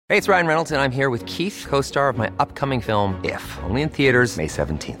Hey, it's Ryan Reynolds, and I'm here with Keith, co-star of my upcoming film, If, only in theaters May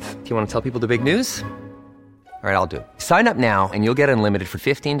 17th. Do you want to tell people the big news? All right, I'll do it. Sign up now and you'll get unlimited for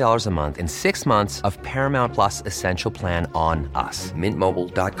 $15 a month and 6 months of Paramount Plus Essential Plan on us.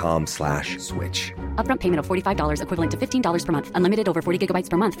 MintMobile.com/switch. Upfront payment of $45 equivalent to $15 per month. Unlimited over 40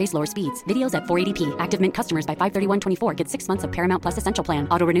 gigabytes per month. Face lower speeds. Videos at 480p. Active Mint customers by 531.24 get 6 months of Paramount Plus Essential Plan.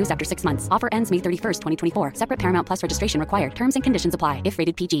 Auto renews after 6 months. Offer ends May 31st, 2024. Separate Paramount Plus registration required. Terms and conditions apply if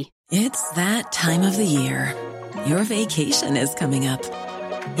rated PG. It's that time of the year. Your vacation is coming up.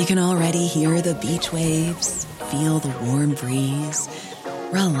 You can already hear the beach waves, feel the warm breeze,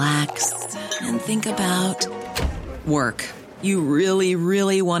 relax, and think about work. You really,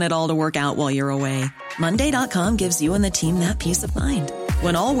 really want it all to work out while you're away. Monday.com gives you and the team that peace of mind.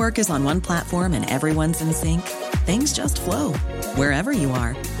 When all work is on one platform and everyone's in sync, things just flow. Wherever you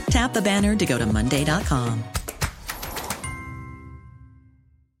are, tap the banner to go to Monday.com.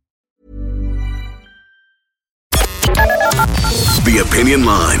 The Opinion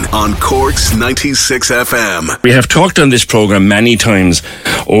Line on Cork's 96 FM. We have talked on this programme many times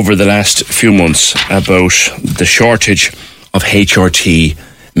over the last few months about the shortage of HRT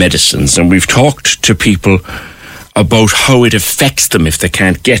medicines, and we've talked to people about how it affects them if they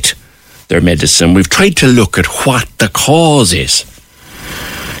can't get their medicine. We've tried to look at what the cause is.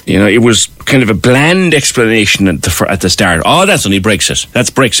 You know, it was kind of a bland explanation at the start. Oh, that's only Brexit. That's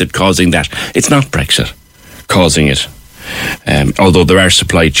Brexit causing that. It's not Brexit causing it. Although there are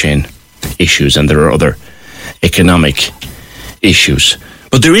supply chain issues and there are other economic issues.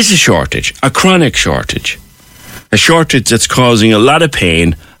 But there is a shortage, a chronic shortage. A shortage that's causing a lot of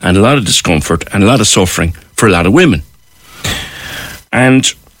pain and a lot of discomfort and a lot of suffering for a lot of women.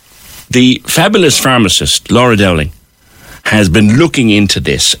 And the fabulous pharmacist, Laura Dowling, has been looking into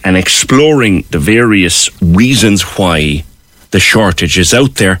this and exploring the various reasons why the shortage is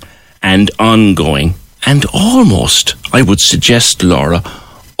out there and ongoing. And almost, I would suggest, Laura,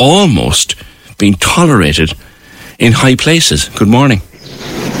 almost being tolerated in high places. Good morning.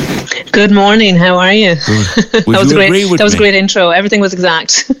 Good morning. How are you? That was great. That was a great intro. Everything was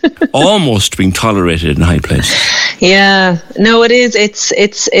exact. Almost being tolerated in high places. Yeah. No, it is. It's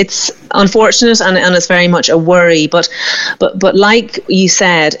unfortunate and it's very much a worry. But like you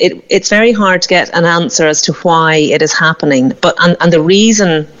said, it's very hard to get an answer as to why it is happening. But and the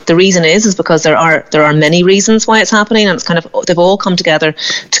reason is because there are many reasons why it's happening, and it's kind of they've all come together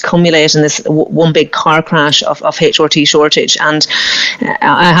to culminate in this one big car crash of HRT shortage. And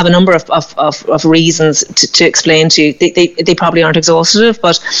I have a number of reasons to explain to you. They probably aren't exhaustive,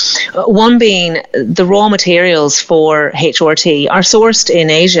 but one being the raw materials for HRT are sourced in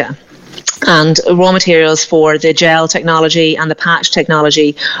Asia. And raw materials for the gel technology and the patch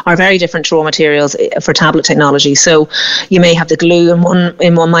technology are very different to raw materials for tablet technology. So you may have the glue in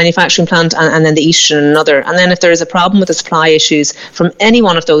one manufacturing plant and then the estrogen in another. And then if there is a problem with the supply issues from any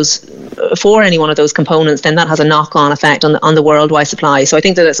one of those components, then that has a knock-on effect on the worldwide supply. So I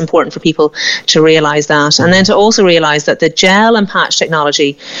think that it's important for people to realise that. And then to also realise that the gel and patch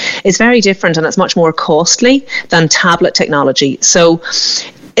technology is very different and it's much more costly than tablet technology. So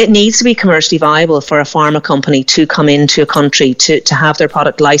it needs to be commercially viable for a pharma company to come into a country to have their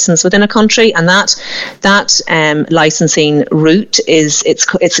product licensed within a country, and that licensing route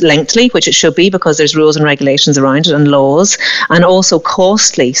it's lengthy, which it should be because there's rules and regulations around it and laws, and also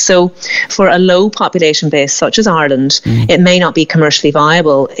costly. So for a low population base such as Ireland, it may not be commercially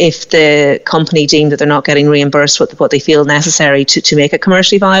viable if the company deemed that they're not getting reimbursed what they feel necessary to make it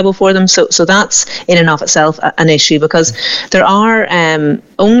commercially viable for them. So that's in and of itself an issue, because there are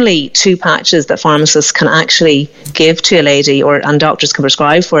only 2 patches that pharmacists can actually give to a lady, and doctors can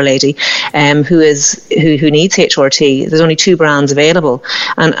prescribe for a lady who needs HRT. There's only 2 brands available,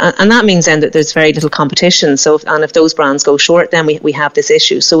 and that means then that there's very little competition. So if those brands go short, then we have this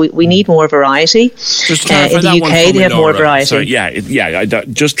issue. So we need more variety. Just clarify in the that UK, one for they have Laura. more variety. So,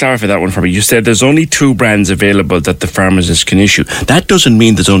 just clarify that one for me. You said there's only 2 brands available that the pharmacist can issue. That doesn't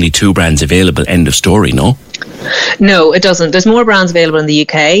mean there's only 2 brands available. End of story. No. No, it doesn't. There's more brands available in the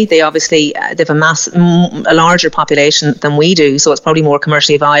UK. They obviously they've a larger population than we do, so it's probably more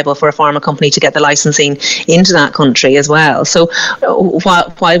commercially viable for a pharma company to get the licensing into that country as well. So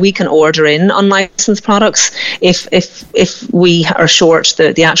while we can order in unlicensed products, if we are short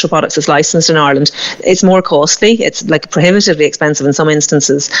the actual products that's licensed in Ireland, it's more costly. It's like prohibitively expensive in some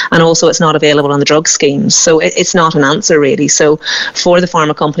instances, and also it's not available on the drug schemes. So it's not an answer really. So for the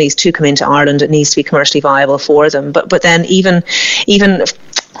pharma companies to come into Ireland, it needs to be commercially viable for them. But then even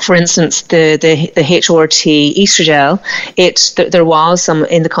for instance, the HRT Estrogel, there was some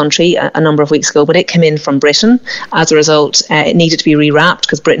in the country a number of weeks ago, but it came in from Britain. As a result, it needed to be rewrapped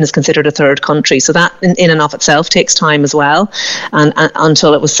because Britain is considered a third country. So that in and of itself takes time as well, and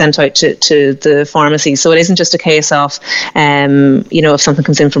until it was sent out to the pharmacies. So it isn't just a case of, if something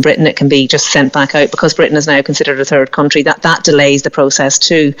comes in from Britain, it can be just sent back out, because Britain is now considered a third country. That delays the process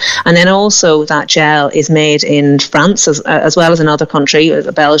too. And then also that gel is made in France as well as another country,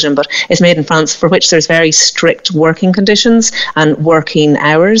 Belgium, but it's made in France, for which there's very strict working conditions and working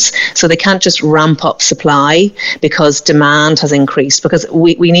hours. So they can't just ramp up supply because demand has increased, because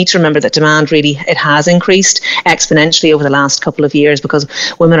we need to remember that demand it has increased exponentially over the last couple of years, because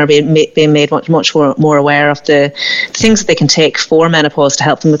women are being made much more aware of the things that they can take for menopause to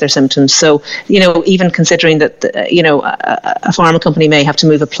help them with their symptoms. So, even considering that, a pharma company may have to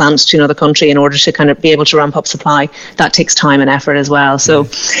move a plant to another country in order to kind of be able to ramp up supply, that takes time and effort as well. So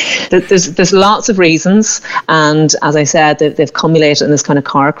there's lots of reasons, and as I said, they've culminated in this kind of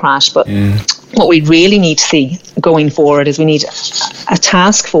car crash. But what we really need to see going forward is we need a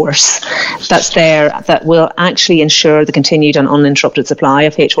task force that's there that will actually ensure the continued and uninterrupted supply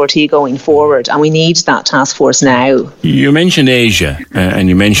of HRT going forward, and we need that task force now. You mentioned Asia and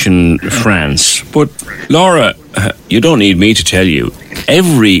you mentioned France, but Laura, you don't need me to tell you,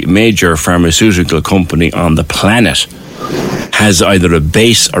 every major pharmaceutical company on the planet has either a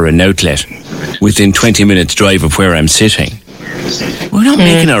base or an outlet within 20 minutes drive of where I'm sitting. We're not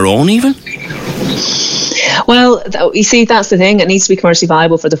making our own even? Well, you see, that's the thing. It needs to be commercially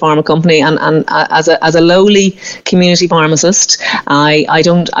viable for the pharma company. And as a lowly community pharmacist,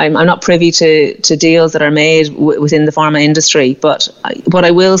 I'm not privy to deals that are made within the pharma industry. But what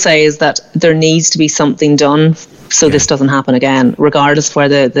I will say is that there needs to be something done so this doesn't happen again, regardless of where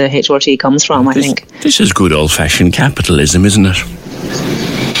the HRT comes from, I think. This is good old-fashioned capitalism, isn't it?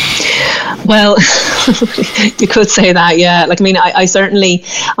 Well, you could say that, yeah. I certainly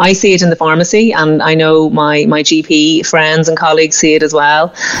see it in the pharmacy, and I know my GP friends and colleagues see it as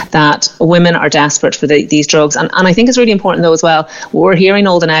well, that women are desperate for these drugs. And I think it's really important, though, as well, we're hearing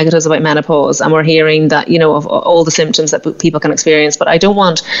all the negatives about menopause, and we're hearing that, of all the symptoms that people can experience. But I don't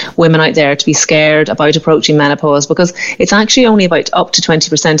want women out there to be scared about approaching menopause, because it's actually only about up to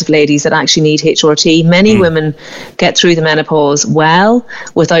 20% of ladies that actually need HRT. Many women get through the menopause well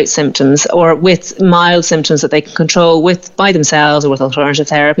without symptoms, or with mild symptoms that they can control by themselves or with alternative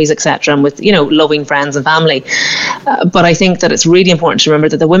therapies, etc., and with loving friends and family. But I think that it's really important to remember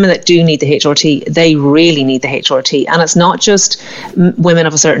that the women that do need the HRT, they really need the HRT, and it's not just women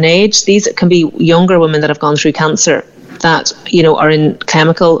of a certain age. These can be younger women that have gone through cancer, that are in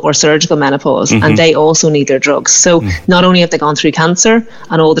chemical or surgical menopause, and they also need their drugs. So not only have they gone through cancer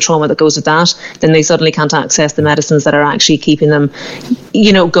and all the trauma that goes with that, then they suddenly can't access the medicines that are actually keeping them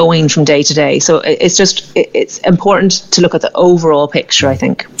going from day to day. So it's important to look at the overall picture, I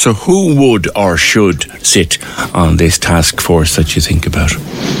think. So who would or should sit on this task force that you think about?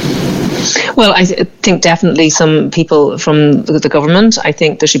 Well, I think definitely some people from the government. I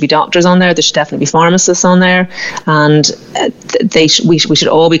think there should be doctors on there. There should definitely be pharmacists on there, and we should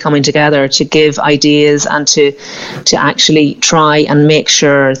all be coming together to give ideas and to actually try and make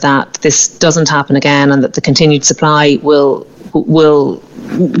sure that this doesn't happen again, and that the continued supply will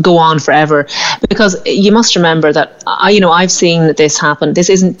go on forever. Because you must remember that I've seen this happen. This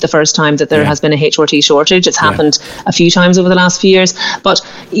isn't the first time that there has been a HRT shortage. It's happened a few times over the last few years. But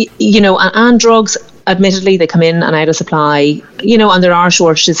and drugs, admittedly, they come in and out of supply, and there are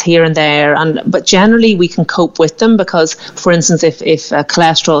shortages here and there. But generally, we can cope with them because, for instance, if a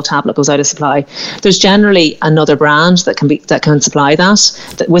cholesterol tablet goes out of supply, there's generally another brand that can supply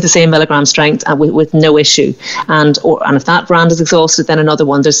that with the same milligram strength and with no issue. And if that brand is exhausted, then another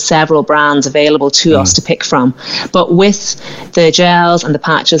one. There's several brands available to us to pick from. But with the gels and the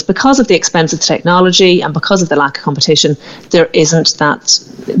patches, because of the expense of the technology and because of the lack of competition, there isn't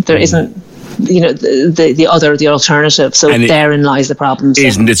the alternative. So therein lies the problem.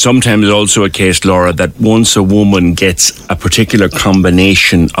 Isn't it sometimes also a case, Laura, that once a woman gets a particular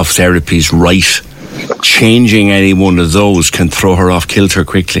combination of therapies right, changing any one of those can throw her off kilter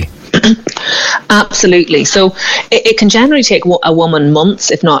quickly? Absolutely. So it can generally take a woman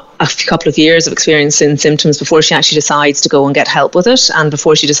months, if not a couple of years of experiencing symptoms before she actually decides to go and get help with it, and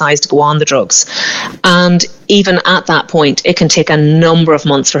before she decides to go on the drugs. And even at that point, it can take a number of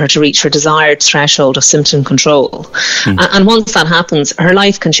months for her to reach her desired threshold of symptom control. And once that happens, her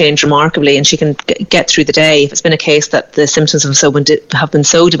life can change remarkably, and she can get through the day. If it's been a case that the symptoms have been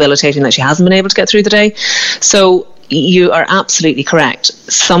so debilitating that she hasn't been able to get through the day. So you are absolutely correct.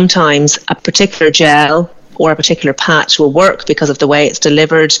 Sometimes a particular gel or a particular patch will work because of the way it's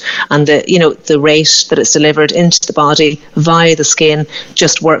delivered and the rate that it's delivered into the body via the skin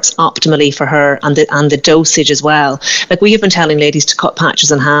just works optimally for her, and the dosage as well. Like, we have been telling ladies to cut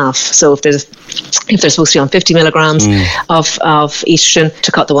patches in half. So if they're supposed to be on 50 milligrams of estrogen,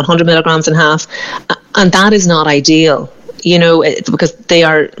 to cut the 100 milligrams in half, and that is not ideal. Because they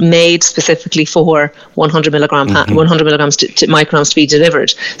are made specifically for 100 milligrams to micrograms to be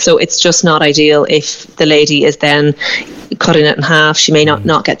delivered. So it's just not ideal if the lady is then cutting it in half. She may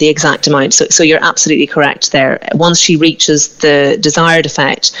not get the exact amount. So you're absolutely correct there. Once she reaches the desired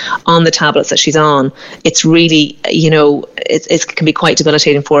effect on the tablets that she's on, it's really, it can be quite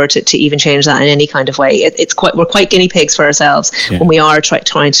debilitating for her to even change that in any kind of way. We're quite guinea pigs for ourselves when we are trying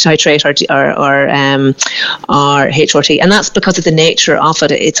to titrate our HRT. And that's because of the nature of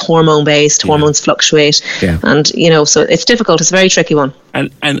it. It's hormone based, hormones fluctuate, and so it's difficult. It's a very tricky one.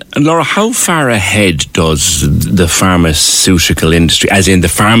 And Laura, how far ahead does the pharmaceutical industry, as in the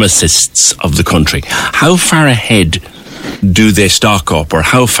pharmacists of the country, how far ahead do they stock up, or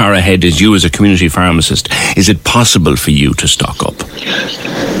how far ahead is you as a community pharmacist? Is it possible for you to stock up?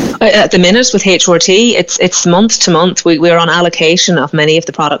 At the minute with HRT, it's month to month. We're on allocation of many of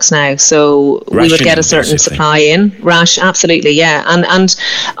the products now, so we would get a certain supply in. Absolutely, yeah. And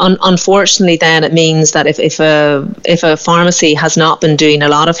unfortunately, then it means that if a pharmacy has not been doing a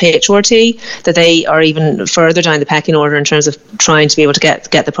lot of HRT, that they are even further down the pecking order in terms of trying to be able to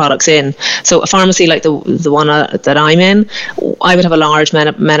get the products in. So a pharmacy like the one that I'm in, I would have a large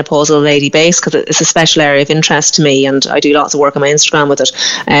menopausal lady base because it's a special area of interest to me, and I do lots of work on my Instagram with it.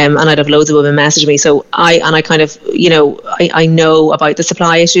 And I'd have loads of women message me. So I kind of, I know about the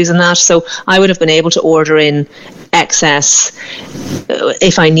supply issues and that. So I would have been able to order in excess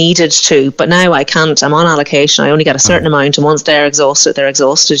if I needed to, but now I can't. I'm on allocation. I only get a certain amount, and once they're exhausted,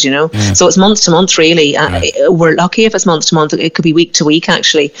 so it's month to month really. We're lucky if it's month to month. It could be week to week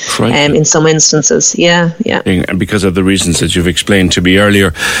actually, in some instances. And because of the reasons that you've explained to me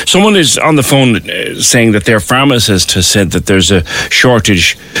earlier, someone is on the phone saying that their pharmacist has said that there's a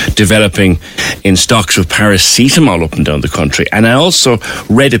shortage developing in stocks of paracetamol up and down the country. And I also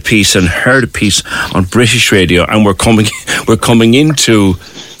read a piece and heard a piece on British radio, and we're coming into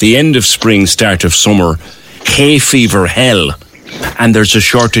the end of spring, start of summer, hay fever hell, and there's a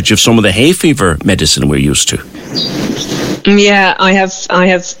shortage of some of the hay fever medicine we're used to. Yeah, I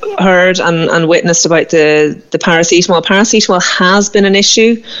have heard and witnessed about the paracetamol. Paracetamol has been an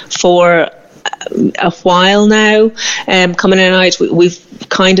issue for a while now, coming in and out. We've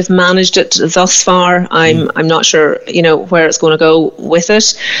kind of managed it thus far. I'm not sure, where it's going to go with it.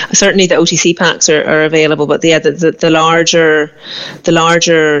 Certainly the OTC packs are available, but the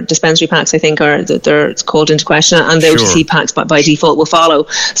larger dispensary packs, I think, they're called into question, and the OTC packs by default will follow.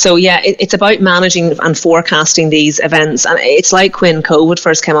 So it's about managing and forecasting these events. And it's like when COVID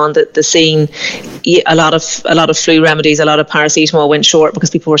first came on the scene, a lot of flu remedies, a lot of paracetamol went short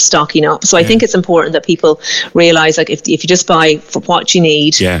because people were stocking up. So I think it's important that people realise, like, if you just buy for what you need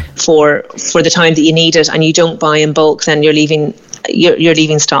for the time that you need it, and you don't buy in bulk, then you're leaving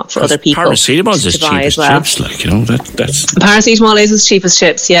stock for other people. Paracetamol is as cheap as chips, that's paracetamol is as cheap as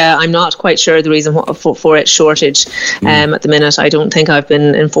chips. Yeah, I'm not quite sure the reason for its shortage at the minute. I don't think I've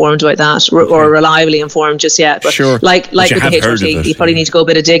been informed about that or reliably informed just yet. But like with the HRT, you probably need to go a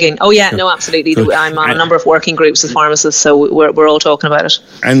bit of digging. Oh yeah, no, absolutely. I'm on a number of working groups with pharmacists, so we're all talking about it.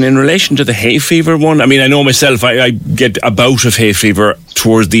 And in relation to the hay fever one, I mean, I know myself, I get a bout of hay fever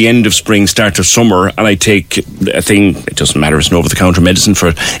towards the end of spring, start of summer, and I take a thing, it doesn't matter, it's an over-the-counter medicine for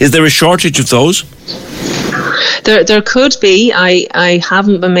it. Is there a shortage of those? There could be. I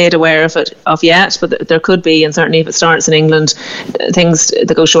haven't been made aware of yet, but there could be, and certainly if it starts in England, things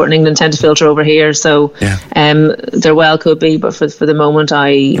that go short in England tend to filter over here. So there well could be, but for the moment,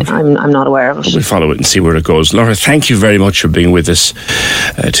 I'm not aware of it. We'll follow it and see where it goes. Laura, thank you very much for being with us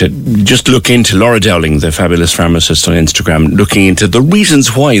to just look into Laura Dowling, the fabulous pharmacist on Instagram, looking into the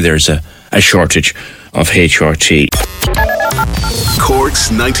reasons why there's a shortage of HRT.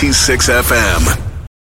 Cork's 96 FM.